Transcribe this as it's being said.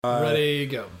Ready,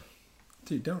 go.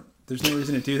 Dude, don't. There's no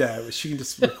reason to do that. She can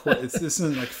just record. This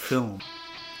isn't like film.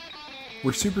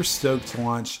 We're super stoked to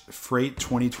launch Freight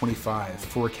 2025,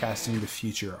 Forecasting the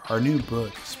Future, our new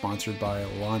book sponsored by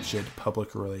Launchit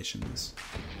Public Relations.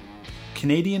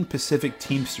 Canadian Pacific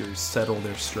Teamsters settle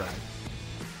their strike,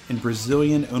 and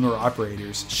Brazilian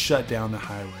owner-operators shut down the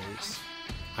highways.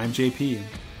 I'm JP.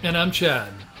 And I'm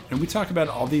Chad. And we talk about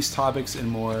all these topics and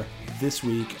more this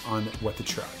week on What the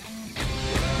Truck.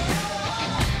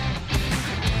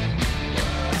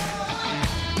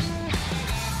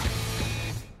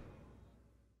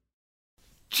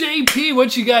 JP,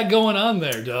 what you got going on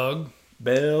there, dog?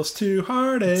 Bells too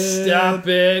hearted. Stop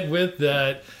it with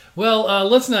that. Well,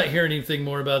 let's not hear anything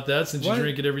more about that since What? you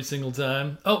drink it every single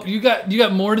time. Oh, you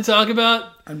got more to talk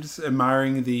about? I'm just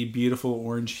admiring the beautiful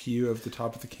orange hue of the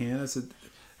top of the can as it,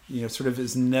 sort of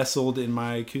is nestled in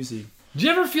my koozie. Do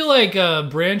you ever feel like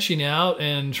branching out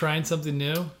and trying something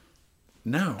new?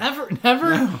 No. Never?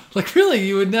 No. Like, really,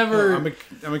 you would never... No,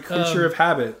 I'm a creature of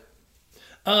habit.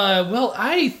 Well,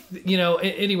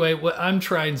 anyway, I'm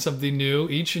trying something new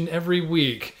each and every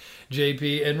week,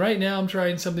 JP. And right now I'm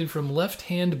trying something from Left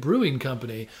Hand Brewing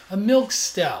Company, a milk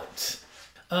stout.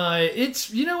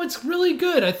 It's really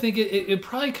good. I think it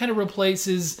probably kind of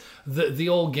replaces the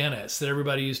old Guinness that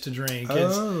everybody used to drink.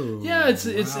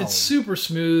 It's super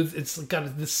smooth. It's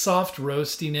got this soft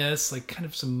roastiness, like kind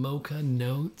of some mocha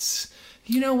notes.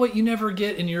 You know what you never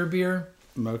get in your beer?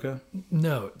 Mocha?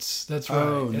 Notes. That's right.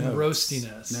 Oh, and notes.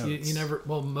 roastiness. You never,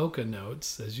 mocha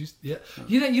notes, you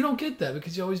don't get that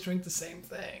because you always drink the same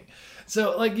thing.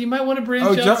 So, like, you might want to branch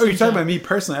out. Oh, you're talking about me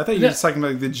personally. I thought you were just talking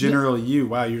about the general you.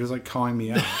 Wow, you're just like calling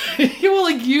me out. Well,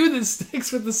 like you that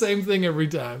sticks with the same thing every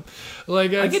time.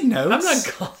 Like I get notes. I'm not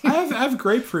calling. I have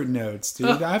grapefruit notes, dude.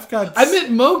 I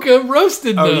meant mocha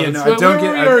roasted notes. Yeah, no, I don't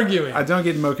get. Arguing? I don't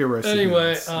get mocha roasted.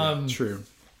 Anyway, notes. Yeah, true.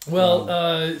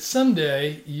 Well,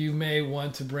 someday you may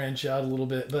want to branch out a little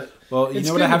bit, but you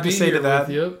know what I have to say to that?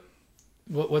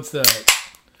 What's that?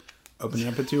 Opening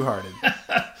up at Two Hearted.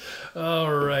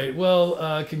 All right.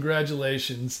 Well,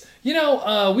 congratulations. We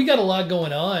got a lot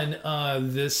going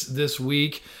on this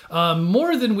week,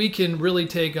 more than we can really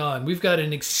take on. We've got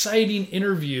an exciting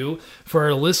interview for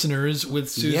our listeners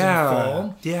with Susan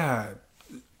Fall. Yeah.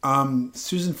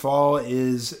 Susan Fall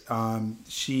is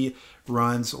she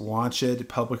runs Launchit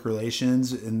Public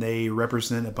Relations, and they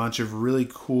represent a bunch of really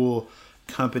cool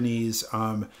companies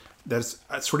that's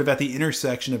sort of at the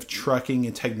intersection of trucking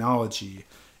and technology.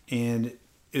 And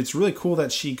it's really cool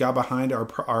that she got behind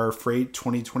our Freight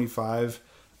 2025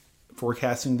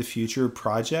 Forecasting the Future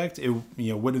project. It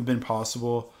wouldn't have been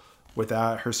possible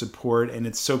without her support, and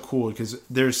it's so cool because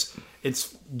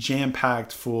it's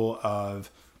jam-packed full of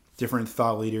different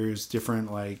thought leaders, different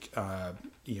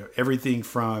everything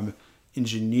from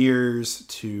engineers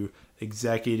to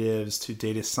executives to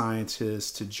data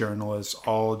scientists to journalists,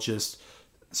 all just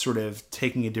sort of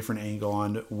taking a different angle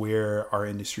on where our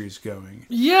industry is going.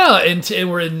 Yeah, and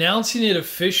we're announcing it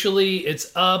officially.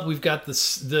 It's up. We've got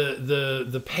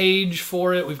the page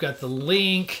for it. We've got the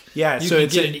link. Yeah, you so can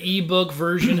it's get an ebook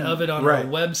version of it on right. our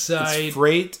website. It's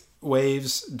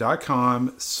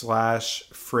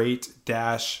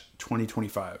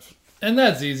freightwaves.com/freight-2025. And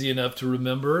that's easy enough to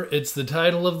remember. It's the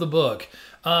title of the book.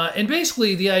 And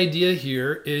basically the idea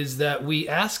here is that we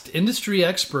asked industry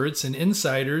experts and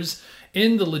insiders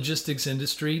in the logistics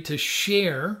industry to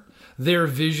share their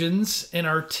visions and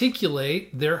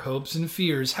articulate their hopes and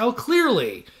fears. How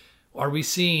clearly are we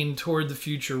seeing toward the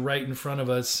future right in front of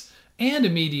us and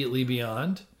immediately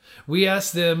beyond? We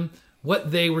asked them what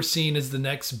they were seeing as the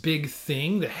next big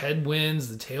thing, the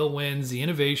headwinds, the tailwinds, the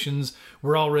innovations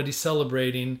we're already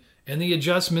celebrating, and the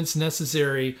adjustments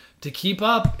necessary to keep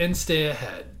up and stay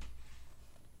ahead.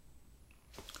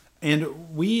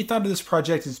 And we thought of this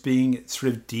project as being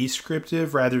sort of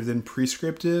descriptive rather than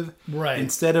prescriptive. Right.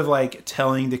 Instead of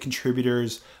telling the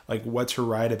contributors what to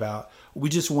write about, we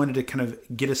just wanted to kind of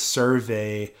get a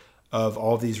survey of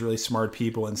all these really smart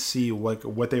people and see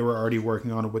what they were already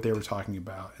working on and what they were talking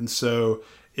about. And so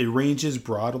it ranges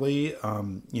broadly,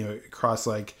 across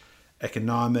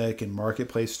economic and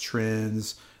marketplace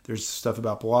trends. There's stuff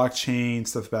about blockchain,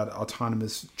 stuff about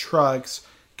autonomous trucks,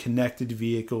 connected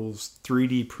vehicles,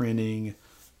 3D printing,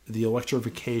 the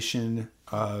electrification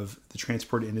of the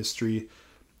transport industry,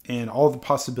 and all the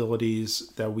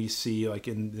possibilities that we see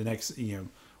in the next,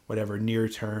 near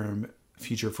term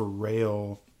future for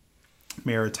rail,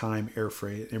 maritime, air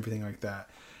freight, and everything like that.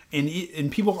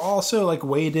 And people also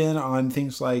weighed in on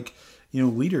things like,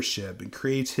 leadership and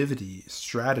creativity,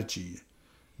 strategy,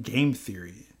 game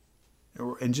theory,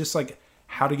 and just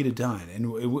how to get it done.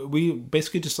 And we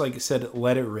basically just said,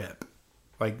 let it rip.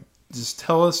 Like, just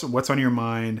tell us what's on your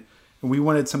mind. And we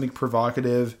wanted something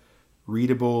provocative,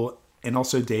 readable, and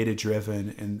also data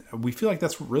driven. And we feel like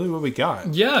that's really what we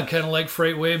got. Yeah, kind of like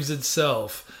Freight Waves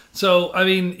itself. So, I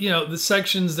mean, the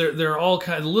sections, they're all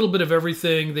kind of a little bit of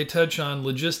everything. They touch on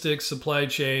logistics, supply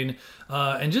chain,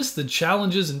 and just the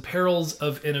challenges and perils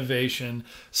of innovation.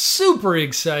 Super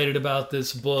excited about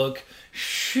this book.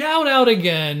 Shout out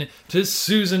again to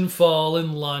Susan Fall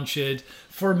and Launch It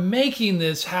for making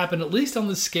this happen, at least on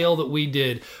the scale that we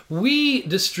did. We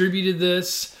distributed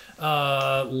this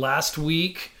last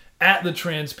week at the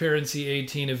Transparency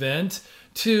 18 event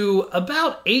to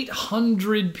about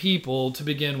 800 people to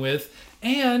begin with.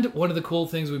 And one of the cool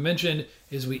things we mentioned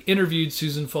is we interviewed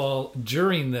Susan Fall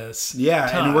during this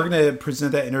time. And we're going to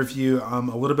present that interview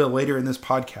a little bit later in this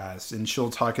podcast. And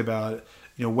she'll talk about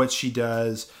what she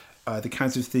does, the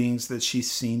kinds of things that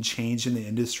she's seen change in the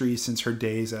industry since her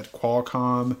days at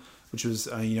Qualcomm, which was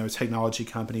a technology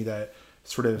company that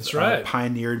sort of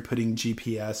pioneered putting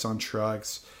GPS on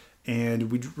trucks.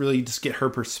 And we really just get her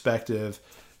perspective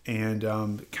and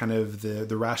kind of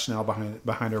the rationale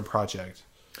behind our project.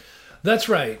 That's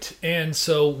right. And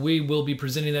so we will be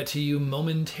presenting that to you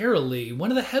momentarily.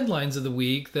 One of the headlines of the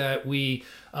week that we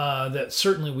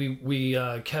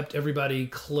kept everybody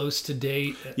close to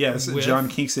date. Yes, with John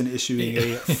Kingston issuing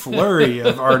a flurry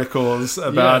of articles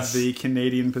about the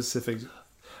Canadian Pacific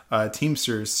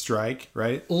Teamsters strike,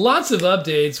 right? Lots of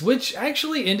updates, which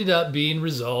actually ended up being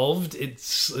resolved.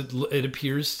 It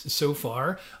appears so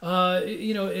far.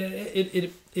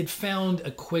 It found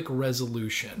a quick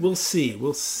resolution. We'll see.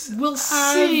 We'll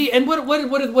see. And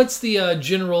what's the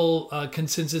general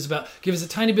consensus about? Give us a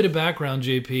tiny bit of background,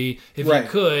 JP, if you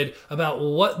could, about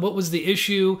what was the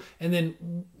issue, and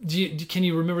then can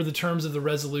you remember the terms of the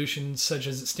resolution such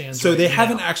as it stands? So they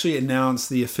haven't actually announced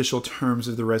the official terms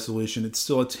of the resolution. It's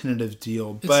still a tentative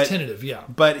deal. It's tentative, yeah.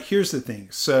 But here's the thing.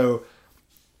 So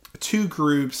two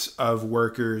groups of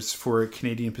workers for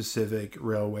Canadian Pacific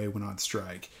Railway went on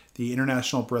strike. The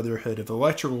International Brotherhood of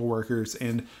Electrical Workers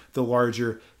and the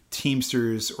larger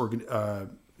Teamsters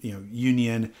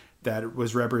union that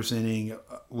was representing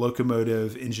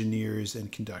locomotive engineers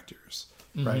and conductors,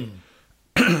 right?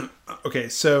 Okay,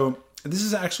 so this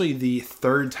is actually the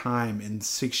third time in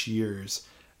 6 years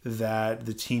that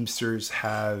the Teamsters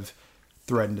have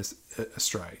threatened a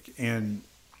strike. And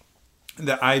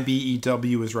the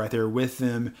IBEW was right there with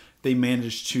them. They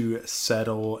managed to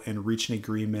settle and reach an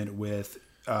agreement with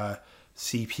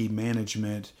CP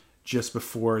management just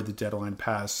before the deadline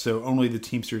passed. So only the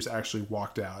Teamsters actually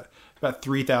walked out. About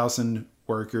 3,000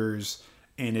 workers,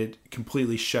 and it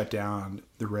completely shut down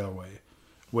the railway.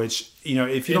 Which,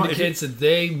 if you indicates that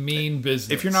they mean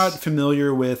business. If you're not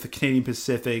familiar with the Canadian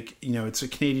Pacific, it's a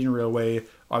Canadian railway,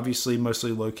 obviously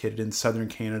mostly located in southern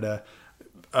Canada.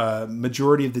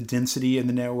 Majority of the density in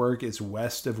the network is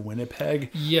west of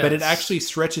Winnipeg, but it actually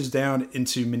stretches down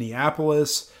into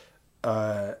Minneapolis,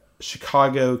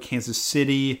 Chicago, Kansas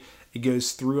City. It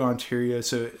goes through Ontario,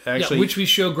 so actually, which we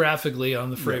show graphically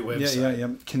on the Freight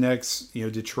website. Connects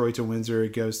Detroit to Windsor.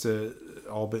 It goes to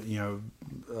all but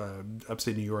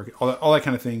upstate New York, all that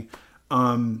kind of thing.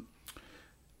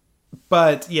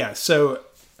 So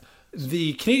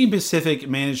the Canadian Pacific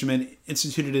management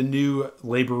instituted a new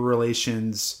labor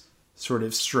relations sort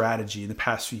of strategy in the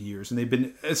past few years, and they've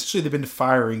been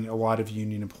firing a lot of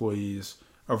union employees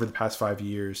over the past 5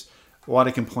 years. A lot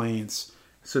of complaints.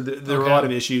 So there were a lot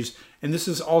of issues, and this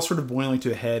is all sort of boiling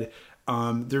to a head.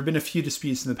 There have been a few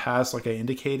disputes in the past, like I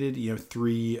indicated,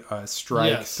 3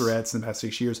 strike threats in the past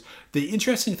 6 years. The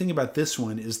interesting thing about this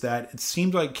one is that it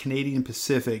seemed like Canadian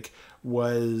Pacific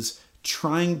was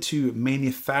trying to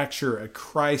manufacture a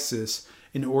crisis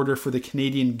in order for the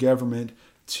Canadian government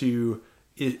to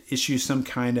issue some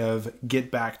kind of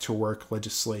get back to work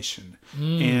legislation.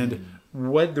 And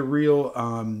what the real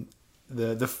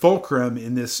the fulcrum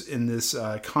in this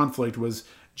conflict was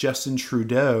Justin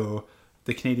Trudeau,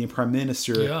 the Canadian Prime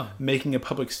Minister, making a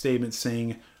public statement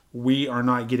saying, we are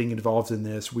not getting involved in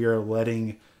this. We are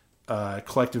letting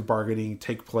collective bargaining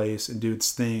take place and do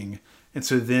its thing. And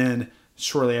so then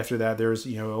shortly after that, there was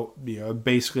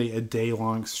basically a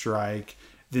day-long strike.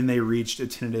 Then they reached a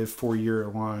tentative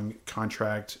 4-year-long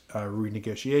contract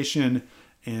renegotiation,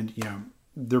 and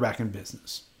they're back in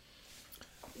business.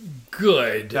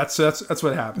 Good. That's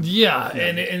what happened. Yeah,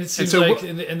 and it seems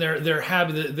and they're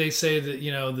happy that they say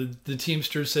that the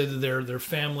Teamsters say that their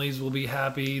families will be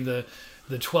happy. The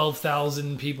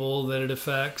 12,000 people that it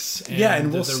affects.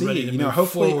 And we'll see.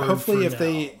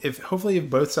 Hopefully if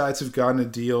both sides have gotten a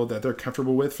deal that they're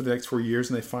comfortable with for the next 4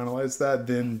 years and they finalize that,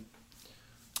 then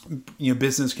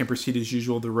business can proceed as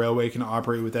usual. The railway can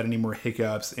operate without any more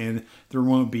hiccups, and there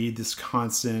won't be this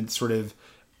constant sort of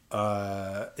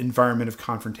environment of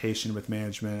confrontation with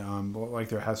management, like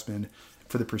there has been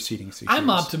for the preceding 6 years. I'm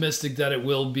optimistic that it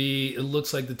will be. It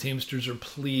looks like the Teamsters are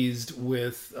pleased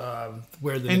with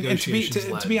where the negotiations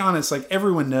led. To be honest, like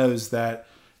everyone knows that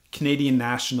Canadian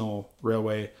National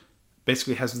Railway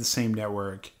basically has the same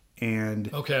network, and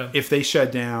if they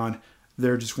shut down,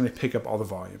 they're just going to pick up all the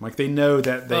volume. Like they know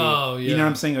that they, you know what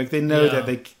I'm saying? Like they know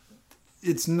that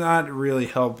it's not really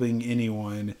helping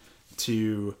anyone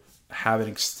to have an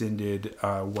extended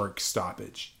work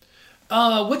stoppage.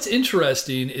 What's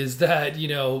interesting is that,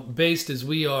 based as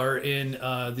we are in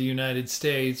the United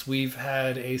States, we've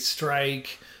had a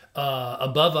strike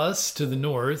above us to the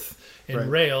north in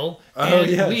rail.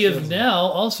 And we have now,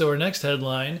 also our next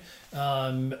headline,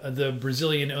 the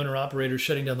Brazilian owner-operator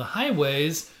shutting down the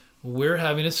highways. We're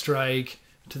having a strike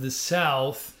to the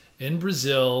south in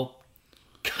Brazil.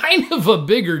 Kind of a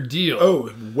bigger deal.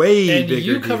 Oh, way bigger deal. And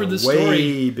you covered the story.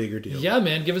 Way bigger deal. Yeah,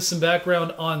 man. Give us some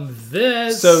background on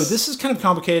this. So this is kind of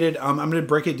complicated. I'm going to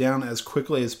break it down as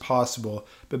quickly as possible.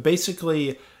 But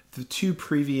basically, the two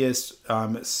previous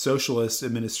socialist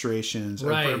administrations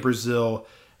of Brazil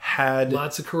had...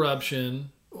 Lots of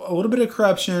corruption. A little bit of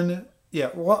corruption. Yeah,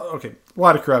 a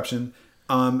lot of corruption.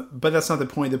 But that's not the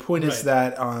point. The point is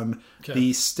that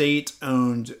the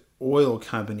state-owned oil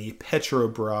company,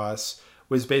 Petrobras,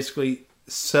 was basically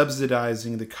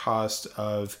subsidizing the cost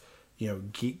of,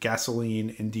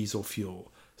 gasoline and diesel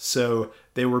fuel. So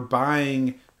they were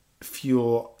buying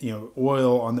fuel,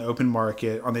 oil on the open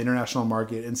market, on the international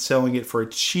market, and selling it for a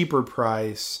cheaper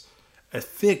price, a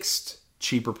fixed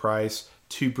cheaper price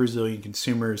to Brazilian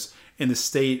consumers. And the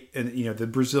state and, the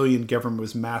Brazilian government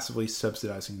was massively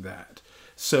subsidizing that.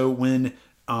 So when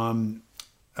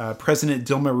President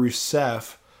Dilma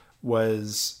Rousseff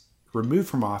was removed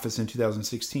from office in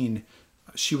 2016,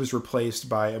 she was replaced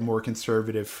by a more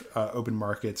conservative open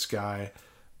markets guy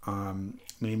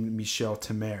named Michel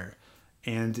Temer.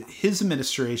 And his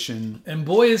administration... And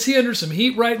boy, is he under some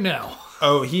heat right now.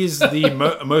 Oh, he's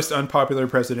the most unpopular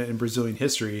president in Brazilian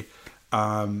history.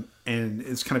 And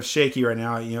it's kind of shaky right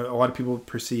now. A lot of people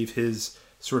perceive his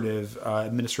sort of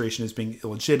administration as being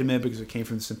illegitimate because it came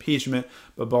from this impeachment,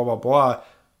 but blah, blah, blah.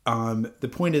 The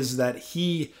point is that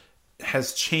he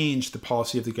has changed the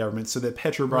policy of the government so that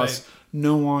Petrobras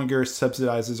no longer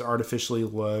subsidizes artificially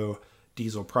low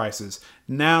diesel prices.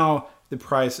 Now the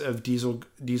price of diesel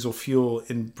fuel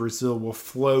in Brazil will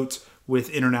float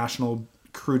with international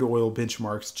crude oil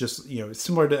benchmarks, just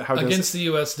similar to how against the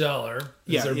U.S. dollar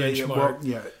is their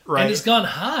benchmark. Right. And it's gone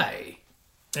high.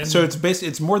 And so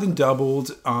it's more than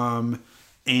doubled, and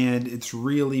it's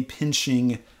really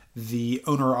pinching the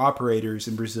owner-operators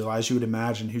in Brazil, as you would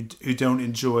imagine, who don't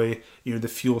enjoy the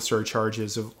fuel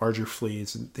surcharges of larger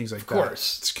fleets and things like that. Of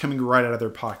course. It's coming right out of their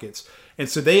pockets. And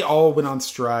so they all went on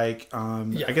strike.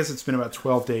 I guess it's been about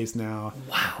 12 days now.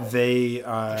 Wow. They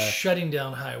shutting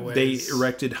down highways. They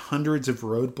erected hundreds of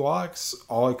roadblocks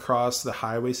all across the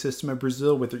highway system of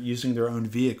Brazil using their own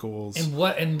vehicles. And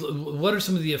what are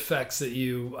some of the effects that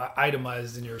you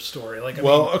itemized in your story?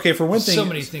 For one thing, so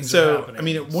many things are happening. I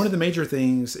mean, one of the major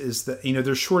things is that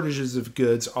there's shortages of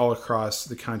goods all across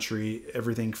the country.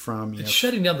 Everything from it's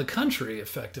shutting down the country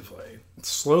effectively.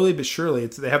 Slowly but surely,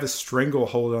 they have a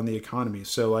stranglehold on the economy.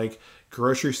 So,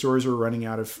 grocery stores have run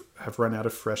out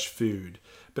of fresh food,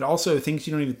 but also things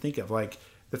you don't even think of, like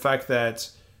the fact that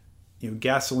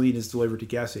gasoline is delivered to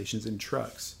gas stations in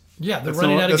trucks. Yeah, they're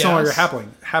running out of gas. That's no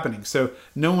longer happening. So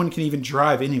no one can even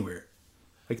drive anywhere.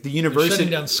 Like the university,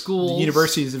 shutting down schools. The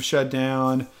universities have shut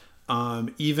down.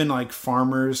 Even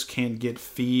farmers can't get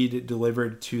feed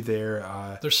delivered to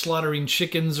their... They're slaughtering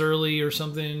chickens early or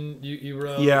something, you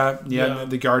wrote? Yeah.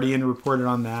 The Guardian reported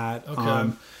on that. Okay.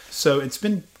 So it's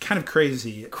been kind of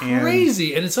crazy. And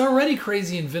it's already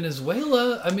crazy in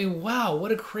Venezuela. I mean, wow,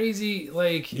 what a crazy,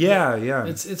 Yeah.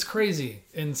 It's crazy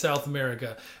in South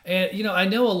America. And, I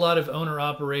know a lot of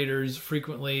owner-operators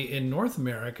frequently in North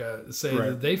America say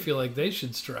that they feel like they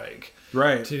should strike.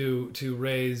 Right. To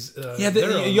raise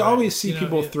you always see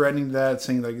people threatening that,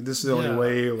 saying this is the only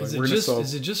way.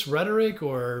 Is it just rhetoric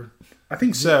or? I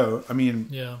think so. I mean,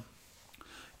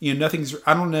 nothing's.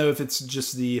 I don't know if it's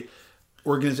just the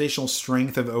organizational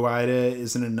strength of OOIDA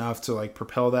isn't enough to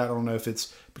propel that. I don't know if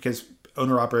it's because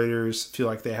owner operators feel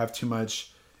like they have too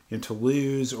much to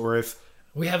lose, or if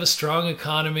we have a strong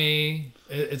economy.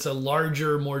 It's a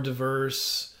larger, more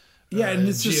diverse. And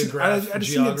it's just. I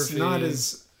just think it's not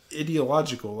as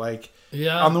ideological.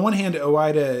 On the one hand,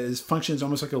 OOIDA functions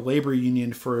almost like a labor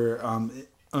union for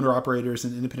owner-operators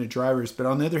and independent drivers. But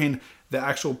on the other hand, the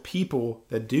actual people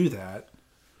that do that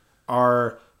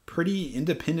are pretty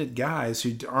independent guys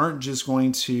who aren't just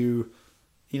going to,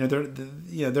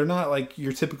 they're not like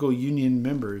your typical union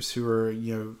members who are,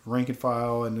 rank and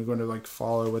file and are going to like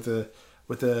follow what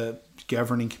the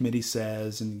governing committee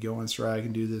says and go on strike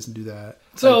and do this and do that.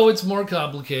 So it's more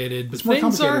complicated, but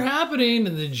things are complicated. happening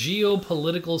in the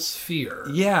geopolitical sphere.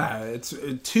 Yeah, it's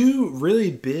two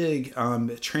really big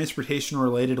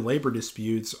transportation-related labor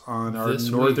disputes on our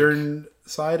northern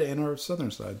side and our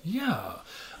southern side. Yeah.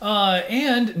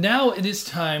 And now it is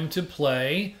time to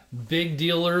play Big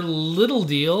Deal or Little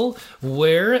Deal,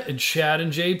 where Chad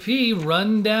and JP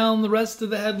run down the rest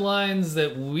of the headlines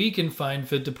that we can find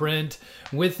fit to print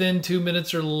within 2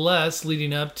 minutes or less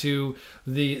leading up to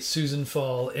the Susan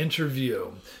Fall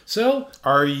interview. So,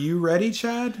 are you ready,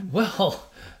 Chad? Well,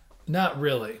 not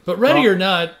really. But ready or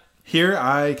not, here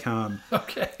I come.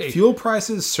 Okay. Fuel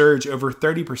prices surge over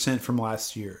 30% from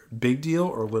last year. Big deal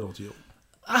or little deal?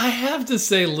 I have to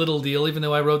say little deal, even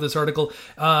though I wrote this article.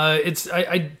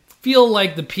 I feel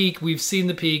like the peak, we've seen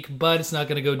the peak, but it's not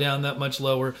going to go down that much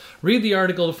lower. Read the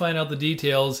article to find out the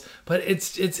details, but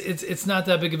it's not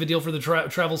that big of a deal for the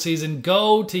travel season.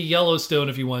 Go to Yellowstone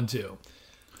if you want to.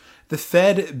 The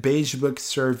Fed Beige Book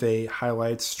survey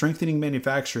highlights strengthening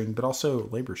manufacturing, but also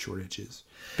labor shortages.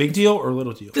 Big deal or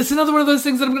little deal? It's another one of those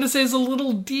things that I'm going to say is a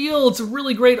little deal. It's a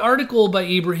really great article by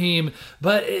Ibrahim,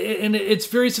 and it's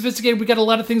very sophisticated. We got a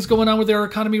lot of things going on with our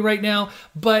economy right now,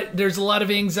 but there's a lot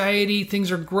of anxiety. Things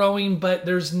are growing, but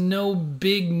there's no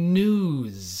big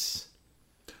news.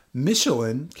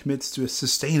 Michelin commits to a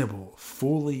sustainable,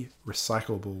 fully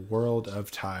recyclable world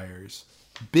of tires.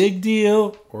 Big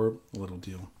deal or little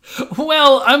deal?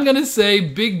 Well, I'm going to say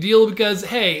big deal because,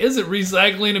 hey, isn't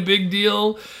recycling a big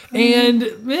deal? And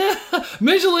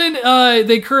Michelin,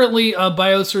 they currently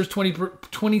biosource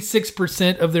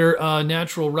 26% of their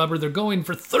natural rubber. They're going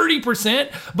for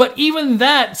 30%, but even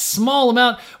that small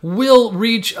amount will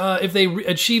reach, if they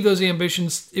achieve those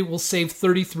ambitions, it will save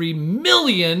 33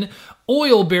 million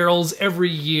oil barrels every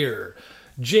year.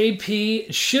 JP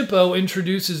Shippo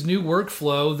introduces new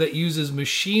workflow that uses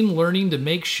machine learning to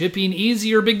make shipping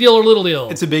easier. Big deal or little deal?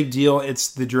 It's a big deal.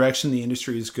 It's the direction the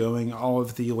industry is going. All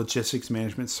of the logistics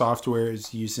management software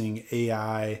is using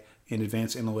AI and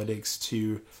advanced analytics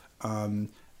to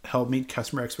help meet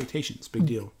customer expectations. Big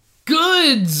deal.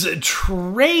 Goods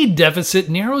trade deficit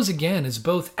narrows again as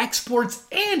both exports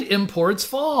and imports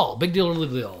fall. Big deal or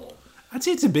little deal? I'd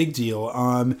say it's a big deal.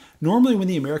 Normally, when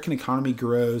the American economy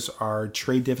grows, our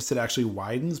trade deficit actually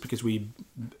widens because we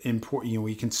import,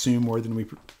 we consume more than we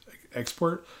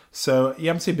export. So,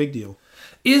 yeah, I'm gonna say big deal.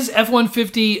 Is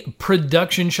F-150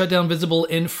 production shutdown visible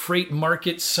in freight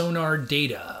market sonar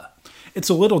data? It's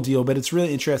a little deal, but it's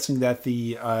really interesting that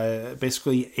the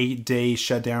basically 8-day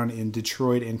shutdown in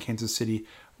Detroit and Kansas City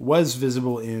was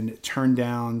visible in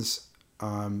turndowns,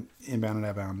 inbound and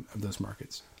outbound of those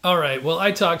markets. All right. Well,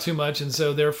 I talk too much, and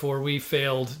so therefore we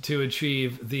failed to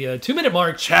achieve the 2-minute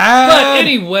mark. Chad! But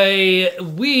anyway,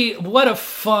 what a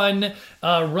fun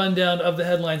rundown of the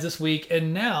headlines this week.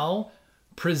 And now,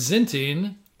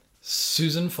 presenting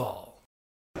Susan Fall.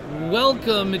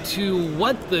 Welcome to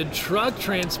What the Truck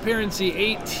Transparency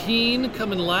 18,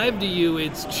 coming live to you.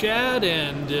 It's Chad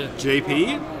and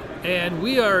JP. And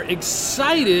we are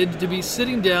excited to be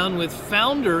sitting down with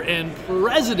founder and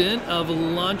president of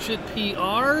Launch It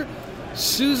PR,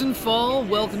 Susan Fall.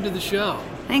 Welcome to the show.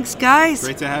 Thanks, guys.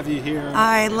 Great to have you here.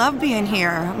 I love being here.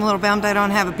 I'm a little bummed I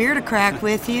don't have a beer to crack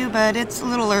with you, but it's a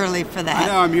little early for that. I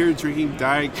know, I'm here drinking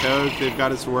Diet Coke. They've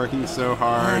got us working so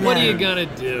hard. What are you going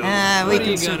to do? We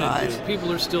can survive.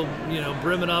 People are still,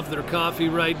 brimming off their coffee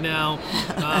right now.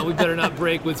 We better not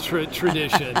break with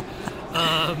tradition.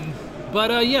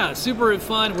 But yeah, super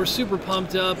fun. We're super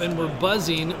pumped up and we're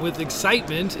buzzing with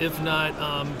excitement, if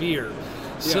not beer.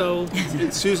 Yeah. So,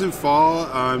 it's Susan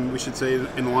Fall, we should say,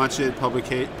 in Launch It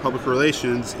Public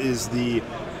Relations, is the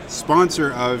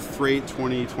sponsor of Freight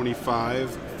 2025,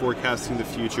 Forecasting the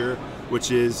Future, which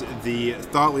is the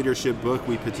thought leadership book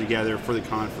we put together for the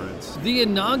conference. The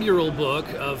inaugural book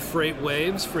of Freight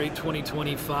Waves, Freight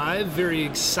 2025. Very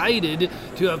excited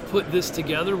to have put this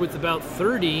together with about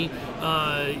 30,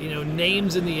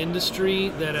 names in the industry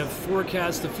that have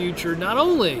forecast the future, not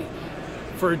only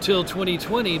for until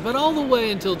 2020, but all the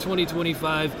way until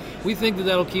 2025. We think that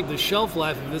that'll keep the shelf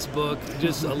life of this book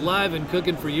just alive and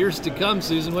cooking for years to come.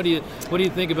 Susan, what do you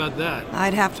think about that?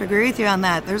 I'd have to agree with you on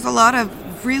that. There's a lot of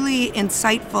really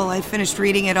insightful. I finished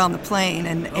reading it on the plane,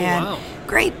 and wow.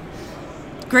 great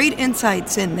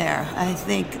insights in there. I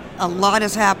think a lot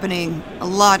is happening.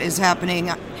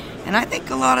 And I think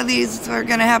a lot of these are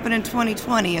going to happen in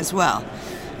 2020 as well.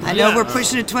 I know we're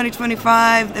pushing to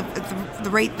 2025. The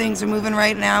rate things are moving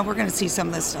right now. We're going to see some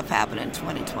of this stuff happen in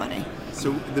 2020.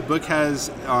 So the book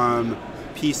has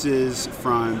pieces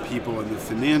from people in the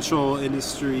financial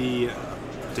industry,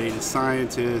 data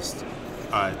scientists,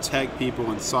 tech people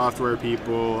and software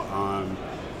people,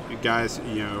 guys,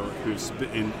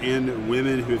 and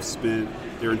women who've spent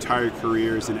their entire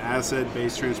careers in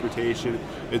asset-based transportation.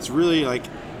 It's really like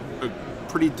a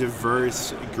pretty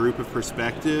diverse group of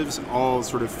perspectives, all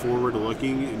sort of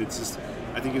forward-looking, and it's just,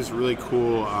 I think it's really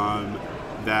cool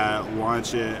that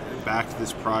Launch It backed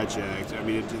this project. I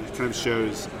mean, it kind of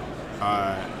shows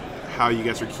how you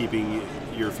guys are keeping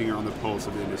your finger on the pulse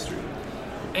of the industry.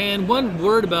 And one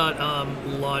word about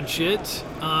Launch It.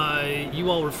 You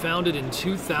all were founded in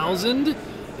 2000,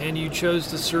 and you chose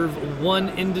to serve one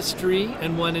industry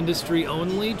and one industry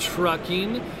only,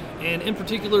 trucking, and in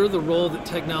particular the role that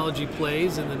technology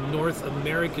plays in the North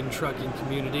American trucking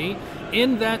community.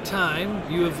 In that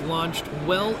time, you have launched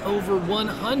well over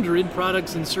 100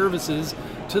 products and services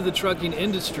to the trucking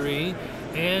industry,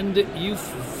 and you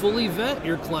fully vet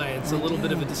your clients, a little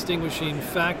bit of a distinguishing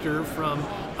factor from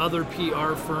other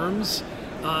PR firms.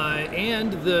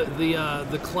 And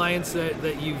the clients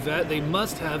that you vet, they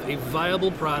must have a viable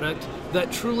product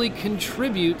that truly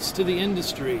contributes to the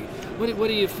industry. What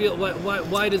do you feel?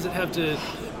 Why does it have to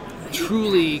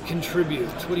truly contribute?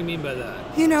 What do you mean by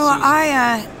that? You know,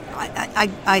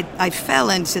 I fell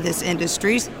into this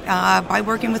industry by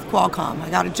working with Qualcomm. I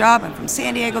got a job. I'm from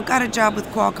San Diego. Got a job with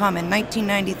Qualcomm in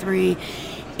 1993.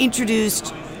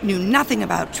 Knew nothing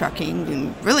about trucking,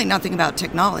 knew really nothing about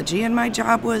technology, and my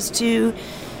job was to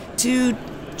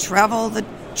travel the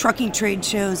trucking trade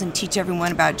shows and teach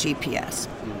everyone about GPS.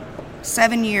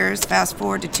 7 years, fast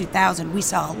forward to 2000, we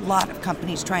saw a lot of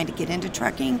companies trying to get into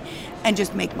trucking and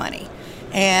just make money.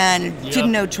 And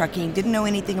didn't know trucking, didn't know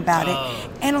anything about it.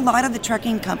 And a lot of the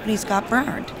trucking companies got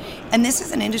burned. And this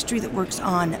is an industry that works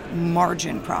on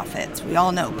margin profits. We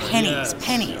all know pennies.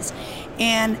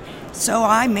 And so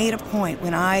I made a point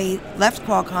when I left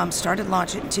Qualcomm, started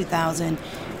Launch It in 2000,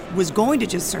 was going to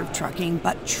just serve trucking,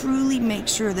 but truly make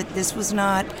sure that this was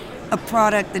not a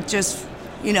product that just,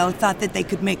 thought that they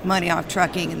could make money off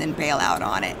trucking and then bail out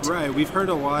on it. Right. We've heard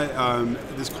a lot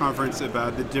at this conference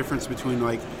about the difference between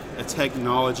like a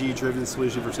technology-driven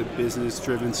solution versus a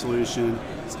business-driven solution.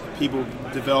 People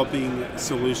developing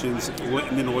solutions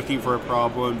and then looking for a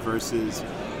problem versus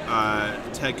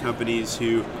tech companies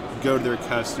who go to their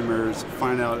customers,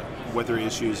 find out what their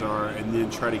issues are, and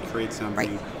then try to create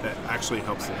something that actually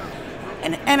helps them out.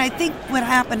 And I think what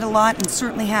happened a lot, and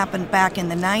certainly happened back in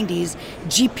the 90s,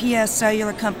 GPS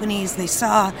cellular companies, they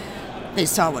saw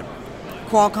what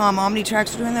Qualcomm,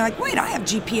 Omnitracs were doing. They're like, wait, I have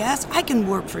GPS. I can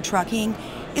work for trucking.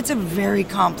 It's a very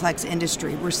complex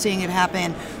industry. We're seeing it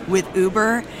happen with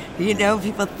Uber.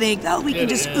 People think, we can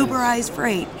just Uberize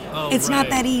freight. It's not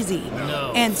that easy.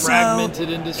 No, and fragmented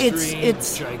so industry,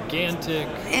 it's gigantic.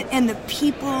 And the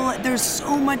people, there's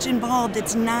so much involved.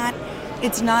 It's not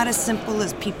as simple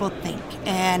as people think.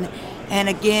 And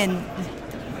again,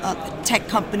 tech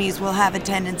companies will have a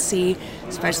tendency,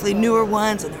 especially newer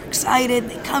ones, and they're excited.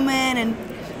 They come in and,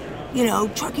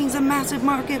 trucking's a massive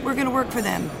market. We're going to work for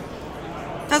them.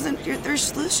 Their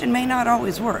solution may not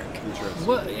always work.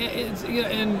 Well,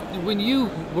 and when you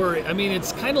were,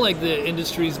 it's kind of like the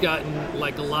industry's gotten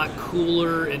like a lot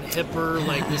cooler and hipper,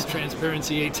 like this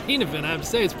Transparency 18 event. I have to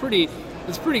say, it's pretty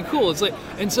cool. It's like,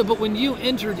 and so, but when you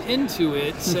entered into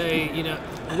it, say,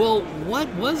 what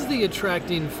was the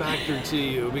attracting factor to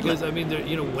you? Because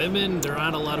women, there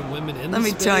aren't a lot of women in. Let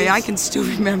me tell you, I can still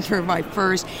remember my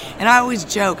first, and I always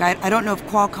joke. I don't know if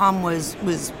Qualcomm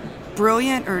was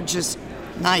brilliant or just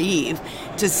naive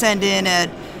to send in a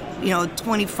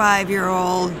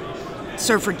 25-year-old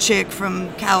surfer chick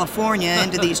from California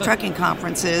into these trucking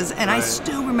conferences, and I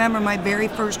still remember my very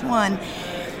first one,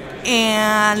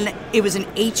 and it was an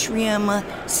atrium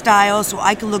style, so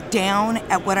I could look down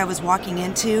at what I was walking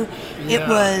into. It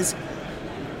was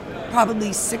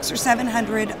probably 600 or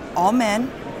 700, all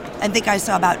men. I think I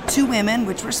saw about 2 women,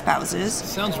 which were spouses.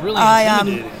 Sounds really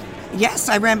intimidating. Yes,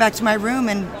 I ran back to my room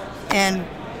and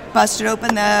busted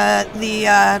open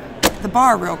the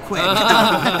bar real quick.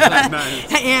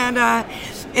 Nice. And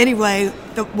anyway,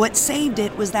 what saved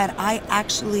it was that I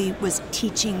actually was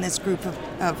teaching this group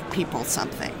of people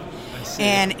something.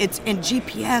 And it's in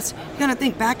GPS. You gotta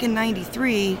think, back in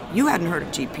 '93, you hadn't heard of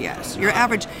GPS. Your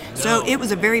average, so it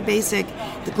was a very basic.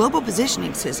 The global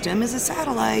positioning system is a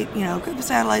satellite, group of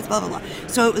satellites, blah blah blah.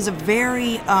 So it was a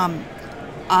very,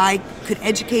 I could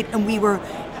educate, and we were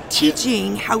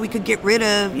teaching how we could get rid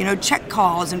of, check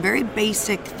calls and very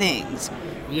basic things.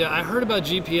 Yeah, I heard about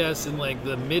GPS in like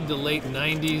the mid to late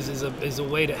 90s as a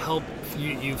way to help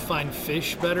you find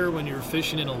fish better when you're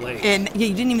fishing in a lake. And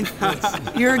you didn't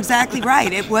even. You're exactly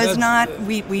right. It was not.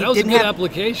 We that was didn't a good have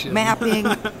application. mapping.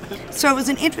 So it was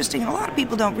an interesting. A lot of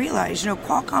people don't realize.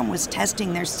 Qualcomm was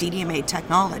testing their CDMA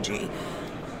technology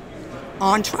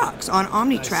on trucks, on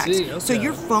OmniTrax. I see, okay. So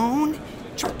your phone,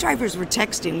 truck drivers were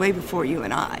texting way before you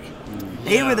and I.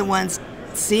 They were the ones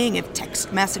seeing if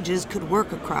text messages could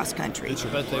work across country. I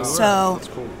bet they were. So, That's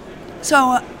cool.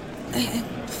 so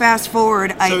fast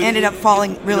forward, I ended up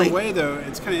falling really. In a way, though,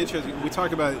 it's kind of interesting. We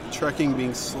talk about trucking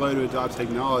being slow to adopt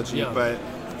technology, but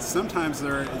sometimes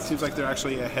it seems like they're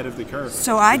actually ahead of the curve.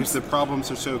 So because the problems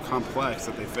are so complex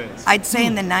that they face. I'd say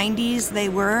in the 90s they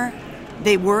were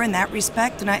in that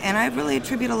respect, and I really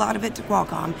attribute a lot of it to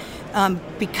Qualcomm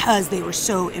because they were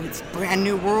it's a brand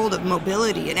new world of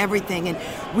mobility and everything, and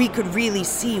we could really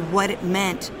see what it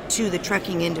meant to the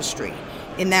trucking industry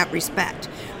in that respect.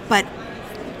 But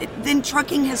then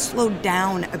trucking has slowed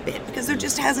down a bit because there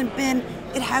just hasn't been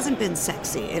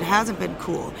sexy, it hasn't been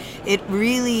cool. It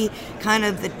really kind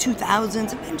of the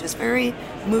 2000s have been just very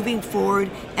moving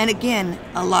forward, and again,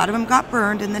 a lot of them got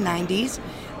burned in the 90s.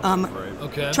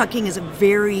 Trucking is a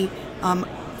very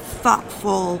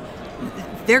thoughtful.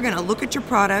 They're going to look at your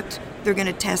product, they're going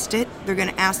to test it, they're going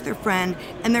to ask their friend,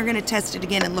 and they're going to test it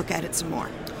again and look at it some more.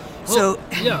 Well,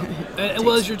 and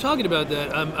well, as you're talking about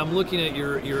that, I'm looking at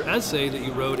your essay that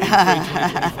you wrote in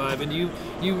 2025, and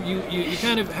you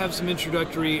kind of have some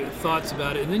introductory thoughts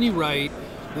about it, and then you write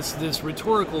this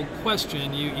rhetorical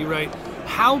question. You write,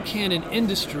 how can an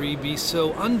industry be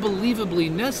so unbelievably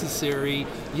necessary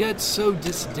yet so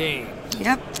disdained?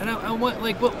 Yep. And I want,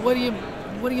 like, what do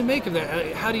you make of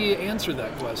that? How do you answer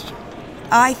that question?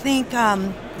 I think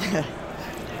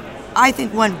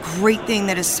one great thing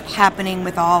that is happening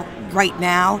with all right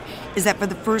now is that for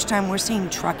the first time we're seeing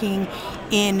trucking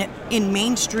in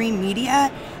mainstream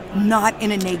media, not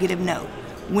in a negative note.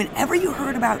 Whenever you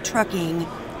heard about trucking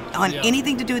on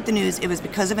anything to do with the news, it was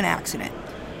because of an accident,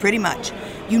 pretty much.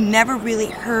 You never really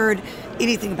heard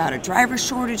anything about a driver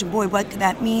shortage, and boy, what could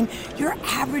that mean? Your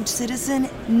average citizen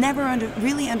never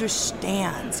really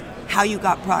understands how you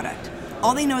got product.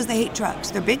 All they know is they hate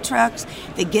trucks. They're big trucks.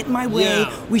 They get in my way.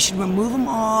 Yeah. We should remove them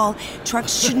all.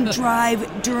 Trucks shouldn't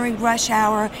drive during rush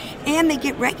hour, and they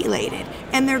get regulated.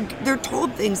 And they're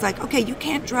told things like, okay, you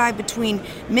can't drive between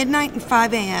midnight and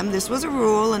 5 a.m. This was a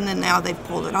rule, and then now they've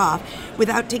pulled it off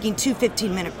without taking 2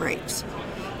 15-minute breaks.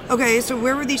 Okay, so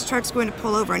where were these trucks going to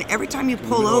pull over? And every time you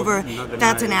pull over,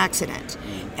 that's an accident.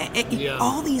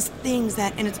 All these things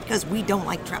and it's because we don't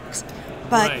like trucks.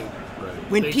 But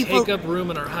when they people take up room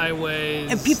in our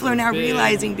highways, and people are now big.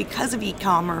 realizing because of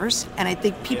e-commerce, and I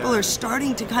think people are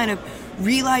starting to kind of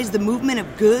realize the movement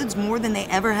of goods more than they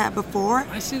ever have before.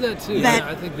 I see that too.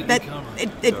 I think the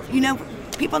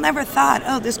e-commerce. People never thought,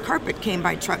 oh, this carpet came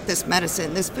by truck, this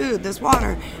medicine, this food, this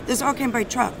water, this all came by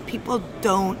truck. People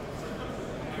don't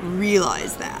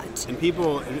realize that. And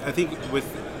people, I think with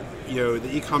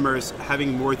the e-commerce,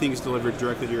 having more things delivered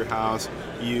directly to your house,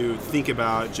 you think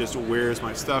about just where's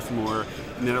my stuff more,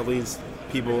 and then it leads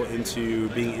people into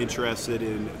being interested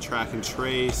in track and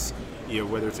trace,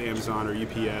 whether it's Amazon or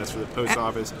UPS or the post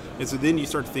office. And so then you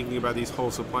start thinking about these whole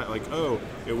supply, like, oh,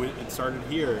 it started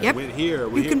here, it went here,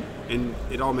 and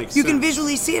it all makes sense. You can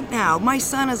visually see it now. My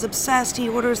son is obsessed. He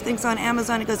orders things on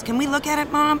Amazon. He goes, can we look at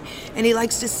it, Mom? And he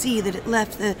likes to see that it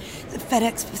left the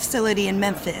FedEx facility in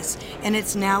Memphis, and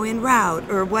it's now en route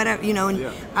or whatever,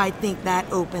 I think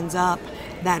that opens up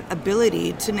that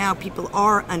ability to now people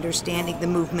are understanding the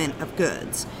movement of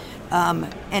goods.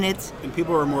 And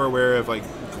people are more aware of like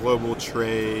global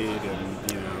trade and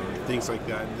things like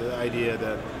that. The idea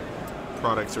that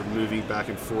products are moving back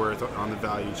and forth on the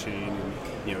value chain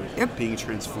and being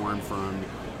transformed from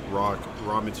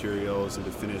raw materials into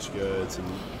finished goods and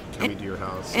coming to your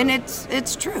house. And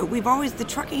it's true.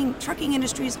 The trucking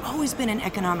industry has always been an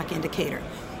economic indicator.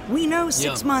 We know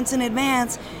 6 months in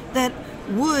advance that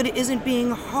wood isn't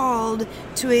being hauled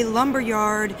to a lumber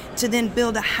yard to then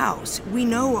build a house. We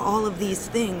know all of these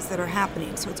things that are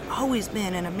happening. So it's always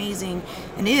been an amazing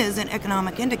and is an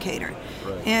economic indicator.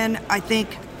 Right. And I think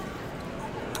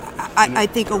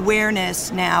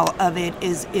awareness now of it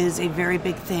is a very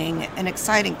big thing, an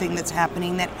exciting thing that's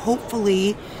happening that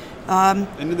hopefully and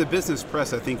in the business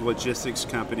press, I think logistics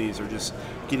companies are just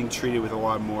getting treated with a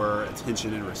lot more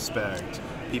attention and respect.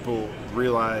 People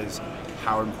realize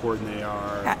how important they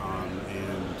are,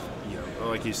 and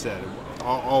like you said,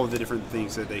 all of the different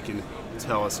things that they can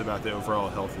tell us about the overall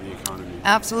health of the economy.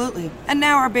 Absolutely. And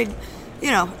now our big,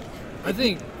 I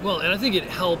think it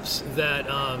helps that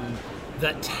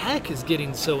that tech is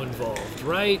getting so involved,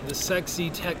 right? The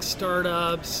sexy tech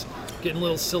startups, getting a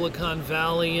little Silicon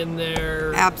Valley in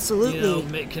there.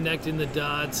 Absolutely. Connecting the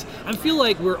dots. I feel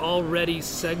like we're already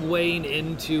segueing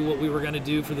into what we were going to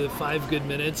do for the 5 good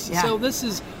minutes. Yeah. So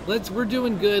we're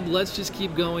doing good. Let's just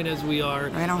keep going as we are.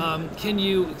 Right on. Can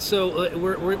you? So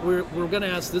we're going to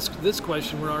ask this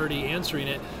question. We're already answering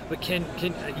it. But can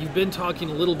you've been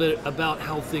talking a little bit about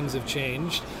how things have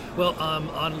changed? Well,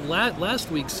 on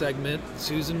last week's segment,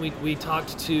 Susan, we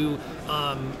talked to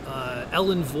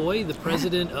Ellen Voy, the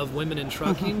president of Women in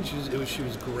Trucking. She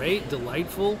was great,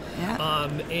 delightful. Yeah.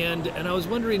 And I was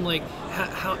wondering, like,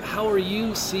 how are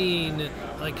you seeing,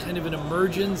 like, kind of an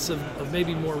emergence of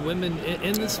maybe more women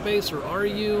in this space, or are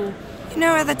you?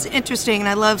 That's interesting, and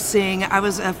I love seeing. I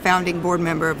was a founding board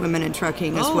member of Women in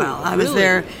Trucking as well. I was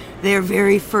really? their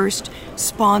very first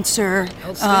sponsor.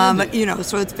 Outstanding.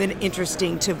 So it's been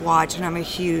interesting to watch, and I'm a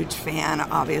huge fan,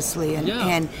 obviously.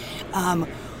 And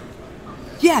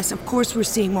yes, of course, we're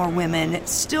seeing more women.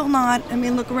 It's still not. I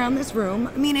mean, look around this room.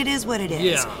 I mean, it is what it is.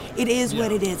 Yeah. It is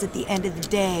what it is. At the end of the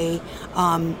day.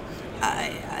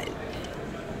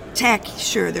 Tech,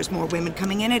 sure, there's more women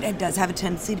coming in it. It does have a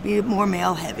tendency to be more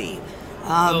male heavy.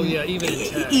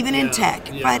 Even in tech.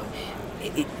 But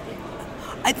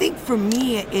I think for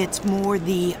me, it's more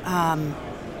the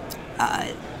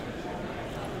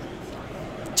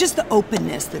just the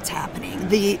openness that's happening,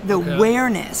 the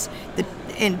awareness,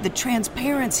 and the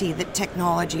transparency that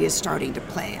technology is starting to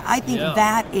play. I think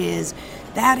that is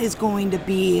going to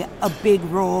be a big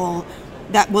role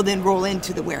that will then roll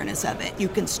into the awareness of it. You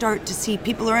can start to see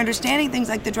people are understanding things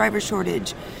like the driver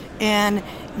shortage and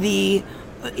the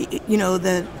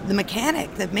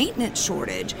mechanic, the maintenance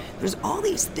shortage. There's all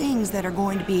these things that are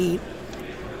going to be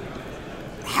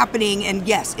happening, and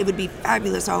yes, it would be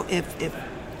fabulous if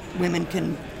women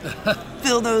can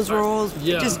fill those roles.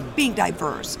 Yeah. Just being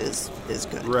diverse is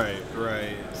good.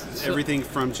 Right. Everything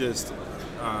from just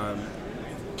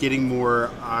getting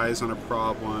more eyes on a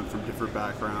problem from different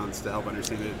backgrounds to help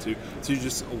understand it, to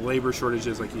just labor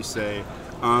shortages, like you say.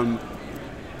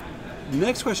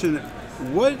 Next question,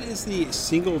 what is the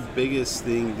single biggest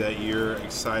thing that you're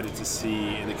excited to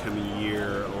see in the coming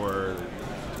year or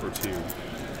two?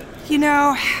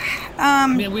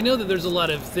 Man, we know that there's a lot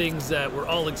of things that we're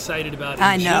all excited about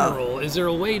in general. Is there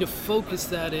a way to focus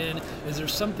that in? Is there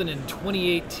something in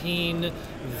 2018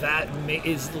 that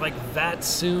is like that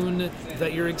soon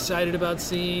that you're excited about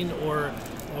seeing, or?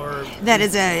 That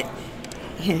is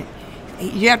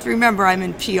you have to remember I'm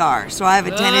in PR, so I have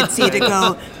a tendency to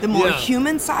go the more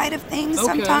human side of things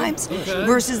sometimes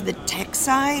versus the tech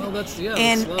side. Oh, that's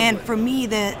and for me,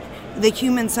 the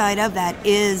human side of that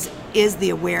is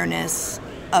the awareness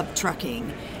of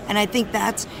trucking, and I think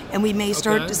and we may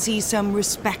start to see some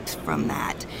respect from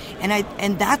that,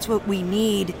 and that's what we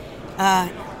need.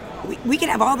 We can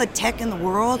have all the tech in the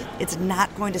world. It's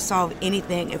not going to solve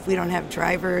anything if we don't have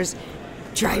drivers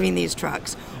driving these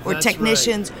trucks or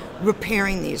technicians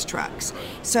repairing these trucks.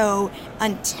 So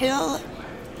until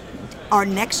our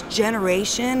next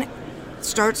generation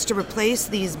starts to replace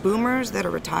these boomers that are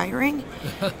retiring,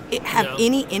 have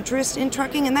any interest in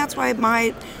trucking, and that's why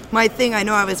my thing, I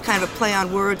know I was kind of a play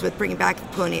on words with bringing back the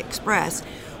Pony Express.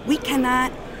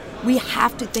 We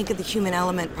have to think of the human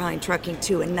element behind trucking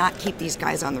too, and not keep these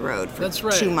guys on the road for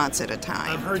 2 months at a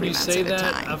time. I've heard you say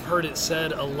that. I've heard it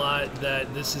said a lot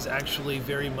that this is actually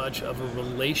very much of a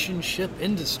relationship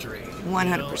industry.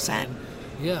 100%.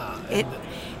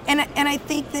 And I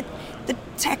think that the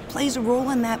tech plays a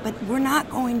role in that, but we're not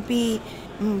going to be.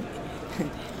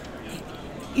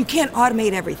 You can't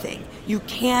automate everything. You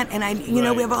can't, and we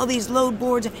have all these load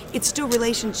boards. It's still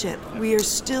relationship. We are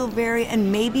still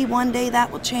and maybe one day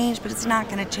that will change, but it's not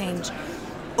going to change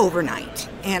overnight.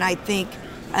 And I think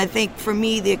for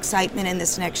me, the excitement in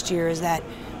this next year is that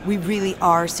we really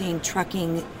are seeing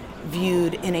trucking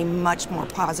viewed in a much more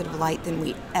positive light than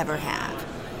we ever have.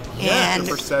 And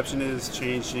the perception is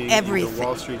changing. Everything. The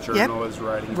Wall Street Journal is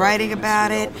writing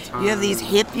about it. You have these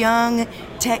hip young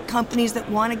tech companies that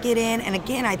want to get in, and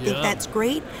again, I think that's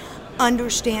great.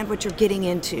 Understand what you're getting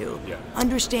into.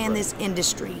 Understand this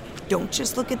industry. Don't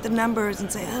just look at the numbers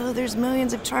and say, "Oh, there's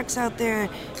millions of trucks out there.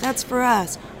 That's for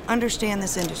us." Understand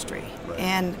this industry.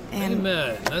 And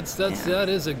Amen. That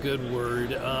is a good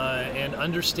word. And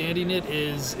understanding it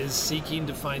is seeking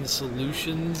to find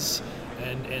solutions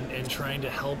and trying to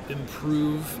help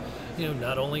improve,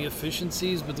 not only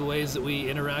efficiencies but the ways that we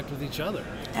interact with each other.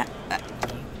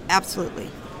 Absolutely.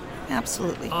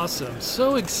 Absolutely. Awesome.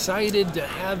 So excited to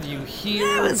have you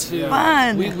here. It was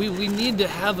fun. We need to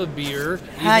have a beer,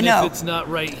 even I know. if it's not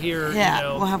right here. Yeah,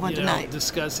 we'll have one tonight.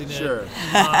 Discussing it Sure.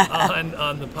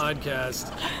 on the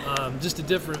podcast. Just a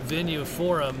different venue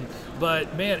forum.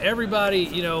 But man, everybody,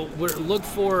 look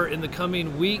for in the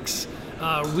coming weeks.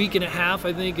 Week and a half,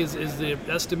 I think, is the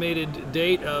estimated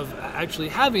date of actually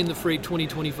having the Freight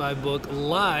 2025 book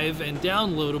live and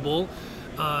downloadable,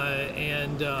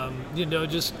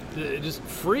 just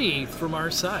free from our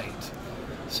site.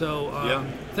 So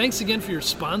thanks again for your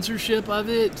sponsorship of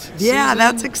it. Yeah, Susan.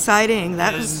 that's exciting.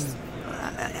 That And was,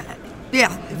 May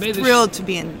the thrilled to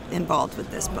be involved with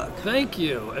this book. Thank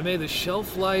you. And may the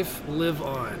shelf life live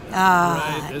on.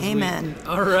 Amen.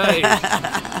 All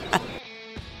right.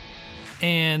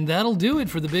 And that'll do it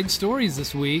for the big stories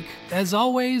this week. As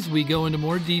always, we go into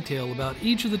more detail about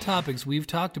each of the topics we've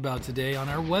talked about today on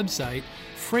our website,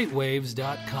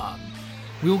 freightwaves.com.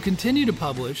 We will continue to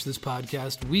publish this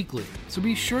podcast weekly, so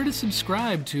be sure to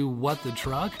subscribe to What the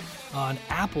Truck on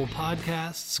Apple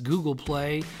Podcasts, Google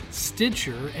Play,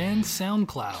 Stitcher, and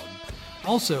SoundCloud.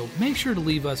 Also, make sure to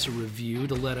leave us a review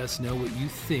to let us know what you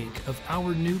think of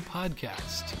our new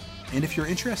podcast. And if you're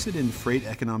interested in freight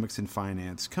economics and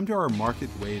finance, come to our Market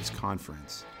Waves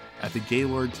conference at the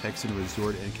Gaylord Texan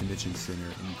Resort and Convention Center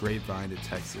in Grapevine,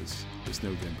 Texas this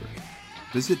November.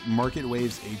 Visit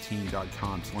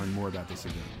marketwaves18.com to learn more about this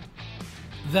event.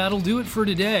 That'll do it for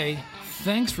today.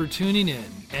 Thanks for tuning in,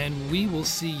 and we will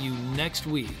see you next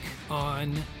week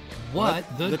on What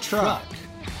the Truck.